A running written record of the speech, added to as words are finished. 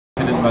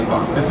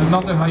Mudbox. This is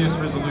not the highest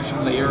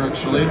resolution layer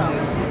actually.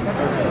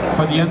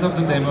 For the end of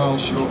the demo I'll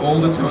show all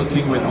the Toad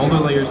King with all the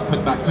layers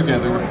put back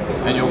together,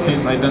 and you'll see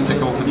it's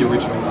identical to the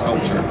original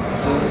sculpture.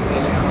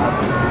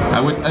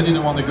 I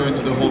didn't want to go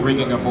into the whole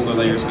rigging of all the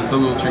layers because it's a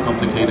little too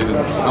complicated, and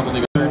I've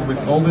only got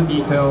with all the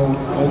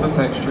details, all the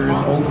textures,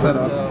 all set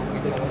up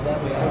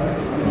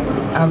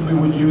as we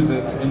would use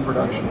it in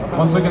production.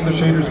 Once again, the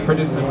shader is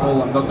pretty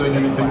simple. I'm not doing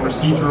anything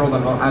procedural,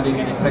 I'm not adding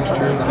any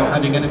textures, I'm not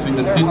adding anything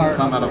that didn't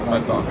come out of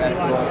Mudbox.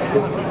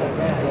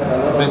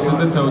 This is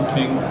the Toad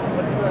King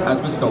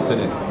as we sculpted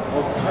it.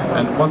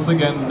 And once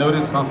again,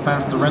 notice how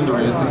fast the render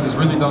is. This is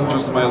really done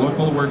just on my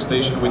local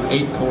workstation with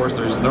 8 cores.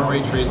 There's no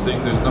ray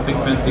tracing, there's nothing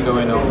fancy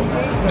going on.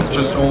 It's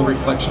just all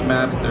reflection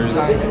maps. There's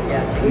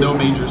no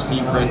major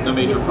secret, no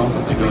major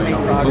processing going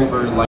on. It's all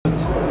very light.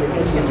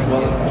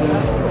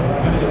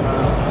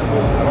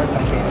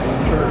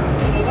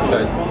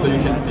 So you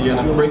can see, and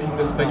I'm breaking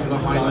the specular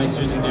highlights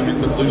using the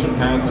ambient occlusion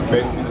pass, and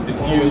breaking the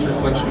diffuse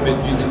reflection bit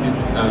using the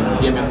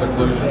ambient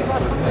occlusion.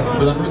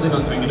 But I'm really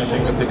not doing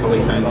anything particularly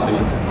fancy.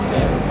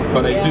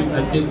 But I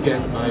did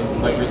get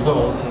my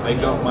result. I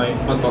got my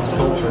Mudbox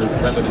sculpture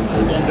rendered in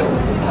full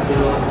details.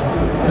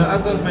 Now,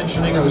 as I was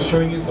mentioning, I was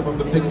showing you some of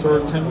the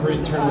PIxar temporary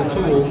internal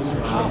tools.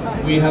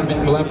 We have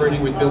been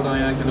collaborating with Build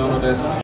and Autodesk